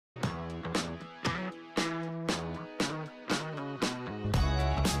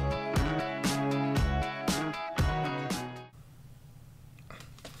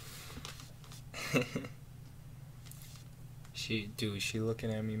She looking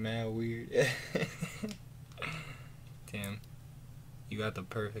at me mad weird. Damn. You got the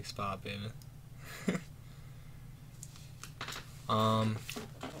perfect spot, baby.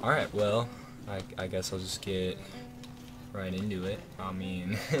 Alright, well, I guess I'll just get right into it. I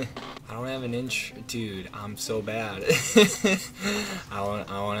mean, I don't have an intro. Dude, I'm so bad. I want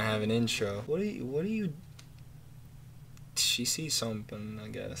to have an intro. What do you... She sees something, I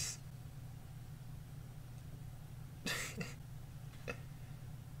guess.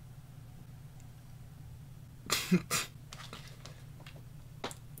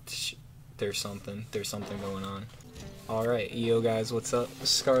 There's something going on. Alright, yo guys, what's up?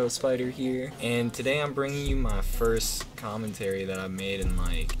 Scarlet Spider here, and today I'm bringing you my first commentary that I've made in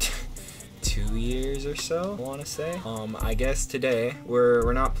like 2 years or so, I want to say. I guess today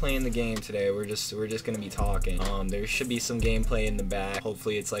we're not playing the game today. We're just gonna be talking. There should be some gameplay in the back.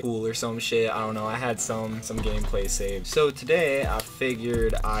 Hopefully it's like cool or some shit. I don't know. I had some gameplay saved. So today I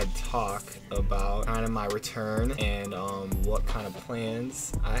figured I'd talk about kind of my return and what kind of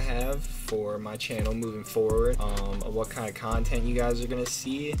plans I have for my channel moving forward. What kind of content you guys are gonna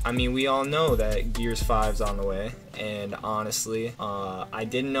see. I mean, we all know that Gears 5's on the way, and honestly, I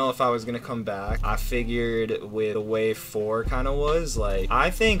didn't know if I was gonna come back. I figured with the way 4 kind of was, like, I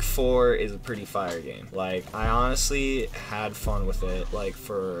think 4 is a pretty fire game. Like, I honestly had fun with it, like,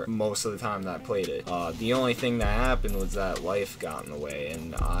 for most of the time that I played it. The only thing that happened was that life got in the way,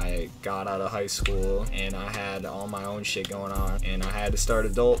 and I got out of high school, and I had all my own shit going on, and I had to start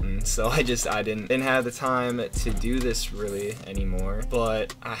adulting, so I didn't have the time to do this really anymore.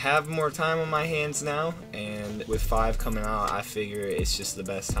 But I have more time on my hands now, and with 5 coming out, I figure it's just the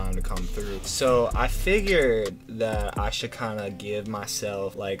best time to come through. So I figured that I should kind of give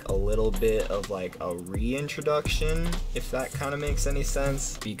myself like a little bit of like a reintroduction, if that kind of makes any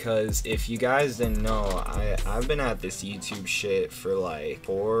sense. Because if you guys didn't know, I've been at this YouTube shit for like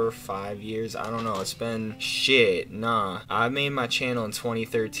 4 or 5 years. I don't know, it's been shit. Nah, I made my channel in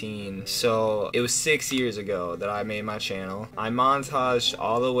 2013, so it was 6 years ago that I made my channel. I montaged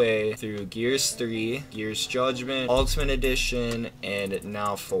all the way through Gears 3, Gears Judgment, Ultimate Edition, and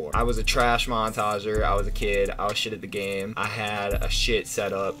now 4. I was a trash montager. I was a kid. I was shit at the game. I had a shit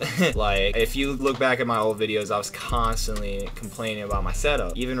setup. Like, if you look back at my old videos, I was constantly complaining about my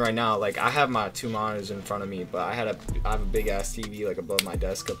setup. Even right now, like, I have my 2 monitors in front of me, but I have a big ass TV like above my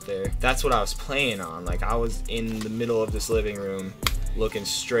desk up there. That's what I was playing on. Like, I was in the middle of this living room looking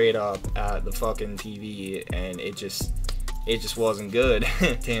straight up at the fucking TV, and it just wasn't good.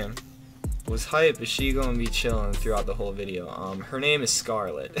 Damn. Was hype, is she gonna be chilling throughout the whole video? Her name is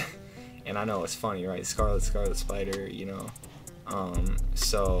Scarlet. And I know it's funny, right? Scarlet Spider, you know.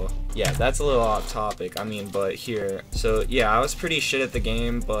 So yeah, that's a little off topic. I mean, but here, so yeah, I was pretty shit at the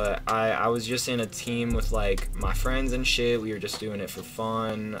game, but I was just in a team with like my friends and shit. We were just doing it for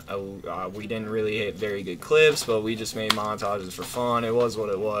fun. We didn't really hit very good clips, but we just made montages for fun. It was what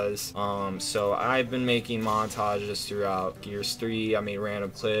it was. So I've been making montages throughout Gears 3. I made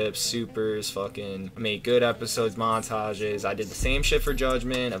random clips, supers, I made good episodes, montages. I did the same shit for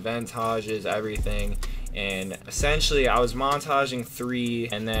Judgment, eventages, everything. And essentially I was montaging 3,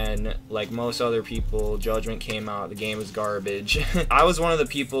 and then like most other people, Judgment came out, the game was garbage. I was one of the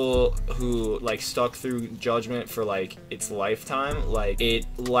people who like stuck through Judgment for like its lifetime. Like, it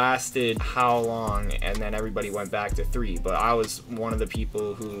lasted how long, and then everybody went back to 3, but I was one of the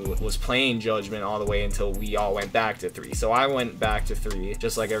people who was playing Judgment all the way until we all went back to 3. So I went back to 3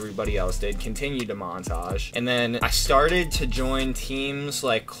 just like everybody else did, continued to montage, and then I started to join teams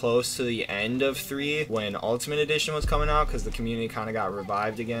like close to the end of 3 when Ultimate Edition was coming out, because the community kind of got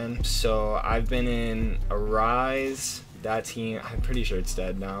revived again. So I've been in Arise. That team, I'm pretty sure it's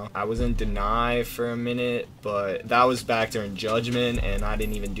dead now. I was in Deny for a minute, but that was back during Judgment, and I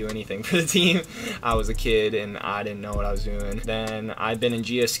didn't even do anything for the team. I was a kid, and I didn't know what I was doing. Then I've been in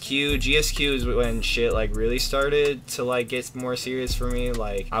GSQ. GSQ is when shit like really started to like get more serious for me.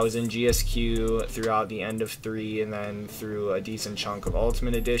 Like, I was in GSQ throughout the end of 3, and then through a decent chunk of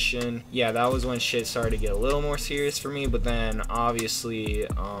Ultimate Edition. Yeah, that was when shit started to get a little more serious for me. But then obviously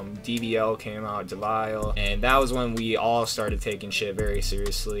DVL came out, Devile, and that was when we all started taking shit very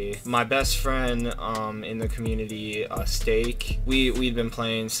seriously. My best friend in the community, Steak, we'd been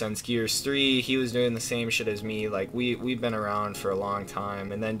playing since Gears 3. He was doing the same shit as me. Like, we've been around for a long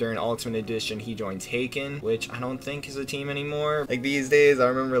time. And then during Ultimate Edition, he joined Taken, which I don't think is a team anymore. Like, these days, I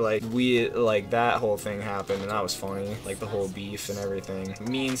remember like that whole thing happened, and that was funny. Like, the whole beef and everything.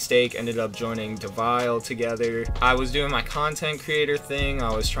 Me and Steak ended up joining Devile together. I was doing my content creator thing.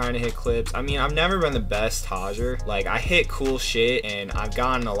 I was trying to hit clips. I mean, I've never been the best Tajer. Like, I hit cool shit, and I've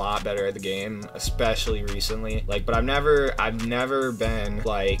gotten a lot better at the game, especially recently. Like, but I've never been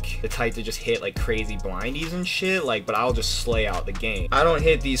like the type to just hit like crazy blindies and shit. Like, but I'll just slay out the game. I don't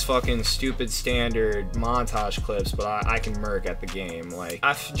hit these fucking stupid standard montage clips, but I can murk at the game. Like,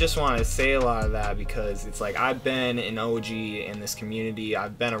 I just want to say a lot of that because it's like I've been an OG in this community.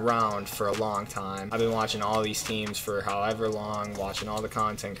 I've been around for a long time. I've been watching all these teams for however long, watching all the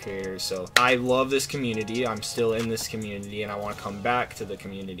content creators. So I love this community. I'm still in this community, and I want to come back to the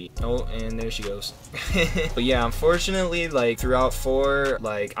community. Oh, and there she goes. But yeah, unfortunately, like throughout 4,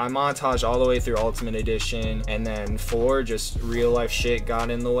 like I montaged all the way through Ultimate Edition, and then 4 just real life shit got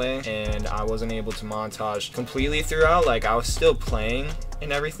in the way, and I wasn't able to montage completely throughout. Like, I was still playing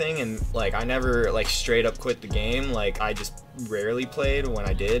and everything, and like I never like straight up quit the game. Like, I just rarely played when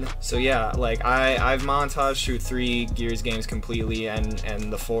I did. So yeah, like I've montaged through 3 Gears games completely, and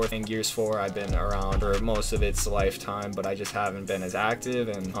the 4th and Gears 4 I've been around for most of its lifetime, but I just haven't been as active.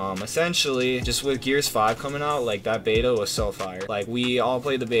 And essentially just with Gears 5 coming out, like that beta was so fire. Like, we all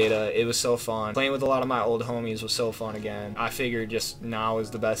played the beta, it was so fun. Playing with a lot of my old homies was so fun again. I figured just now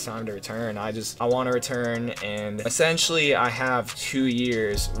is the best time to return. I want to return, and essentially I have 2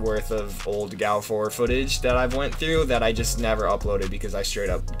 years worth of old Gal 4 footage that I've went through that I just never uploaded because I straight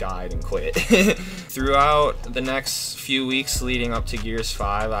up died and quit. Throughout the next few weeks leading up to Gears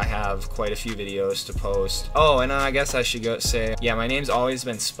 5, I have quite a few videos to post. Oh, and I guess I should say, yeah, my name's always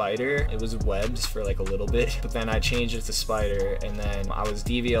been Spider. It was Webs for like a little bit, but then I changed it to Spider, and then I was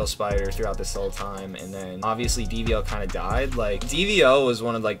DVL Spider throughout this whole time, and then obviously DVL kind of died. Like, DVL was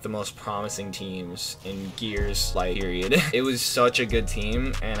one of like the most promising teams in Gears, like, period. It was such a good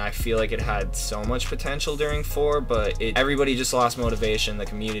team, and I feel like it had so much potential during 4, but everybody just lost motivation. The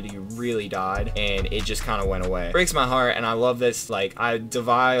community really died, and it just kind of went away. It breaks my heart, and I love this. Like,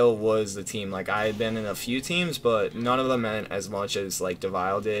 Devile was the team. Like, I had been in a few teams, but none of them meant as much as like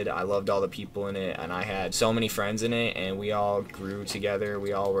Devile did. I loved all the people in it, and I had so many friends in it, and we all grew together.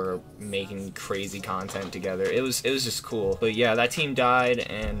 We all were making crazy content together. It was just cool. But yeah, that team died,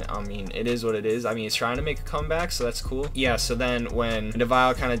 and I mean, it is what it is. I mean, it's trying to make a comeback, so that's cool. Yeah, so then when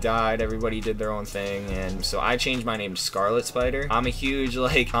Devile kind of died, everybody did their own thing, and so I changed my name to Scarlet Spider. I'm a huge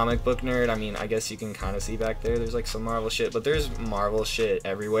like comic book nerd. I mean, I guess you can kind of see back there's like some Marvel shit, but there's Marvel shit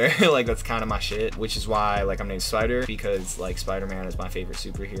everywhere. Like, that's kind of my shit, which is why like I'm named Spider, because like Spider-Man is my favorite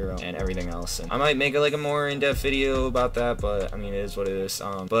superhero and everything else. And I might make like a more in-depth video about that, but I mean, it is what it is.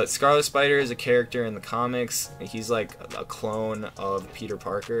 But Scarlet Spider is a character in the comics. He's like a clone of Peter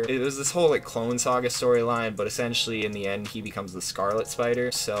Parker. It was this whole like clone saga storyline, but essentially in the end he becomes the Scarlet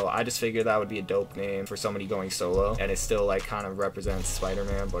Spider. So I just figured that would be a dope name for somebody going solo, and it still like kind of represents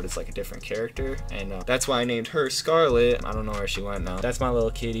Spider-Man, but it's like a different character, and that's why I named her Scarlet. I don't know where she went now. That's my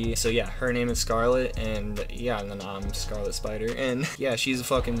little kitty. So yeah, her name is Scarlet, and yeah, and then I'm Scarlet Spider, and yeah, she's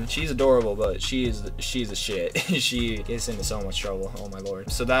adorable, but she's a shit. She gets into so much trouble, oh my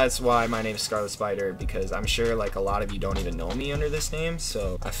lord. So that's why my name is Scarlet Spider, because I'm sure like a lot of you don't even know me under this name,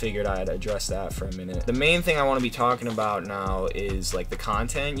 so I figured I'd address that for a minute. The main thing I want to be talking about now is like the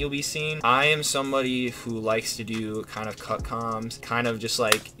content you'll be seeing. I am somebody who likes to do kind of cut comms, kind of just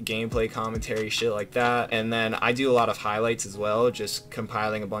like gameplay commentary, shit like that, and then I do a lot of highlights as well, just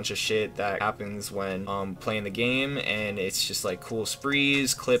compiling a bunch of shit that happens when playing the game, and it's just like cool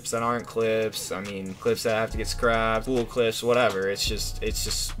sprees, clips that aren't clips, I mean clips that have to get scrapped, cool clips, whatever. It's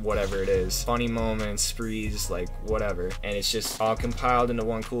just whatever it is, funny moments, sprees, like whatever, and it's just all compiled into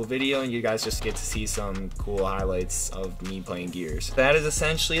one cool video, and you guys just get to see some cool highlights of me playing Gears. That is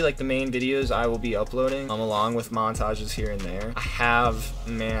essentially like the main videos I will be uploading, along with montages here and there. I have,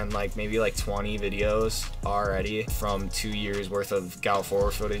 man, like maybe like 20 videos already from 2 years worth of Gal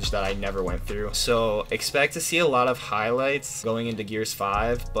 4 footage that I never went through. So expect to see a lot of highlights going into Gears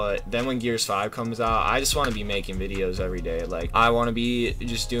 5, but then when Gears 5 comes out, I just want to be making videos every day. Like, I want to be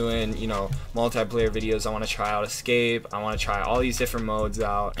just doing, you know, multiplayer videos. I want to try out Escape. I want to try all these different modes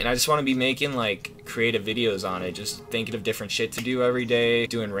out, and I just want to be making like creative videos on it, just thinking of different shit to do every day,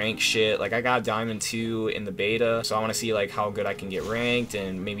 doing rank shit. Like, I got Diamond 2 in the beta, so I want to see like how good I can get ranked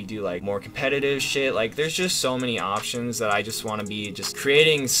and maybe do like more competitive shit. Like, there's just so many options that I just want to be just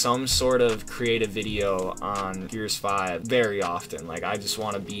creating some sort of creative video on Gears 5 very often. Like, I just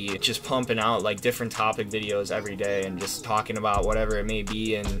want to be just pumping out like different topic videos every day and just talking about whatever it may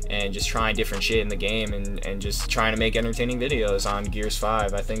be, and just trying different shit in the game, and just trying to make entertaining videos on Gears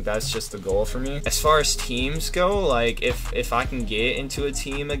 5. I think that's just the goal for me. As far as teams go, like if I can get into a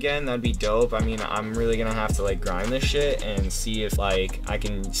team again, that'd be dope. I mean, I'm really gonna have to like grind grind this shit and see if like I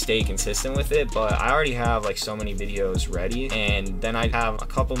can stay consistent with it. But I already have like so many videos ready, and then I have a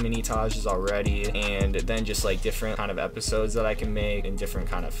couple mini tages already, and then just like different kind of episodes that I can make and different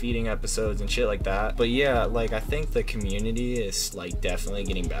kind of feeding episodes and shit like that. But yeah, like I think the community is like definitely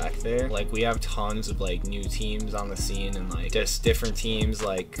getting back there. Like we have tons of like new teams on the scene, and like just different teams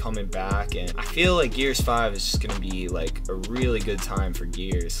like coming back, and I feel like Gears 5 is just gonna be like a really good time for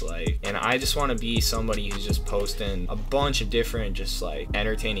Gears. Like, and I just want to be somebody who's just posting a bunch of different just like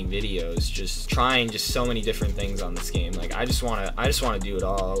entertaining videos, just trying just so many different things on this game. Like I just want to do it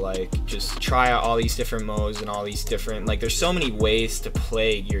all, like just try out all these different modes and all these different, like there's so many ways to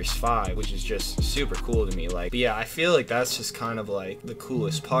play Gears 5, which is just super cool to me. Like, but yeah, I feel like that's just kind of like the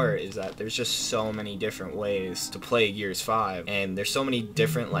coolest part, is that there's just so many different ways to play Gears 5, and there's so many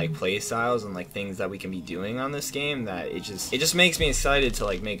different like play styles and like things that we can be doing on this game that it just makes me excited to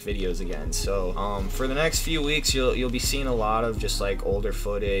like make videos again. So for the next few weeks you'll be seeing a lot of just like older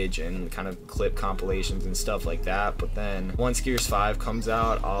footage and kind of clip compilations and stuff like that. But then once Gears 5 comes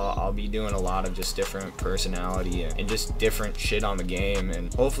out, I'll be doing a lot of just different personality and just different shit on the game,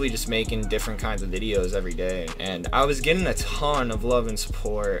 and hopefully just making different kinds of videos every day. And I was getting a ton of love and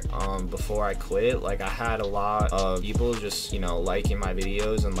support before I quit. Like I had a lot of people just, you know, liking my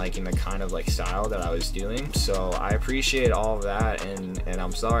videos and liking the kind of like style that I was doing. So I appreciate all of that, and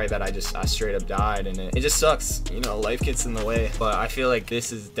I'm sorry that I straight up died, and it just sucks, you know, life gets in the way. But I feel like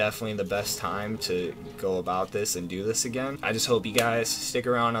this is definitely the best time to go about this and do this again. I just hope you guys stick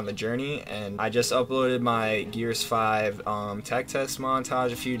around on the journey, and I just uploaded my Gears 5 tech test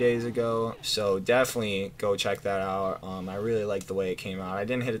montage a few days ago, so definitely go check that out. I really like the way it came out. I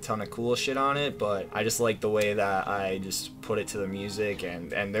didn't hit a ton of cool shit on it, but I just like the way that I just put it to the music,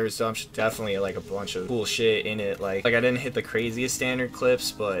 and there's definitely like a bunch of cool shit in it. Like I didn't hit the craziest standard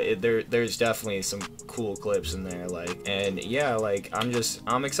clips, but there's definitely some cool clips in there. Like, and yeah, like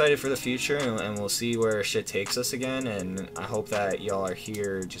I'm excited for the future, and we'll see where shit takes us again. And I hope that y'all are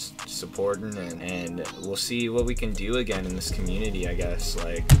here just supporting, and we'll see what we can do again in this community, I guess.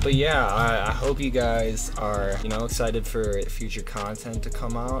 Like, but yeah, I hope you guys are, you know, excited for future content to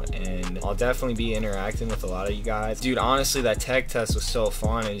come out, and I'll definitely be interacting with a lot of you guys. Dude, honestly, that tech test was so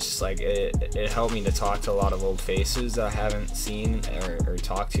fun. It's just like it helped me to talk to a lot of old faces that I haven't seen or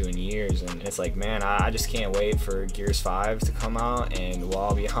talked to in years, and it's like, man, I just can't wait for Gears 5 to come out, and we'll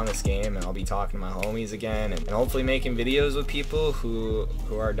all be on this game, and I'll be talking to my homies again, and hopefully making videos with people who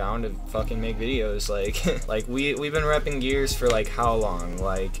are down to fucking make videos. Like like we've been repping Gears for like how long?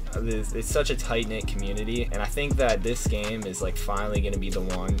 Like it's such a tight-knit community, and I think that this game is like finally gonna be the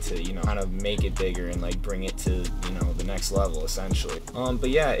one to, you know, kind of make it bigger and like bring it to, you know, the next level essentially. But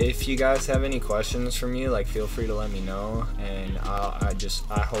yeah, if you guys have any questions for me, like feel free to let me know, and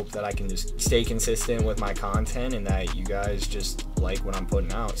I hope that I can just stay consistent with my content and that you guys just like what I'm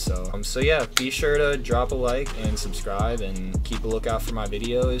putting out. So yeah, be sure to drop a like and subscribe, and keep a lookout for my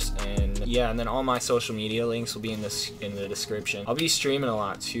videos. And yeah, and then all my social media links will be in the description. I'll be streaming a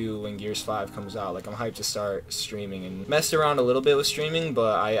lot too when Gears 5 comes out. Like I'm hyped to start streaming, and messed around a little bit with streaming,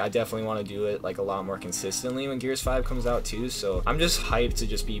 but I definitely want to do it like a lot more consistently when Gears 5 comes out too. So I'm just hyped to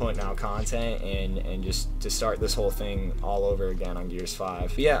just be putting out content and just to start this whole thing all over again on Gears 5.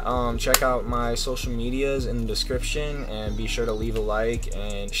 But yeah, check out my social medias in the description, and be sure to leave a like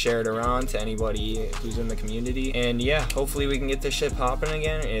and share it around to anybody who's in the community. And yeah, hopefully we can get this shit popping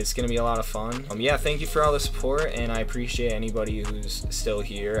again. It's gonna be a lot of fun. Yeah, thank you for all the support, and I appreciate anybody who's still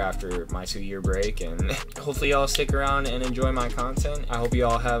here after my 2-year break, and hopefully y'all stick around and enjoy my content. I hope you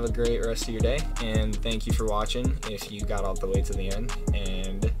all have a great rest of your day, and thank you for watching if you got all the way to the end.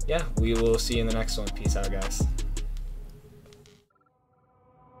 And yeah, we will see you in the next one. Peace out, guys.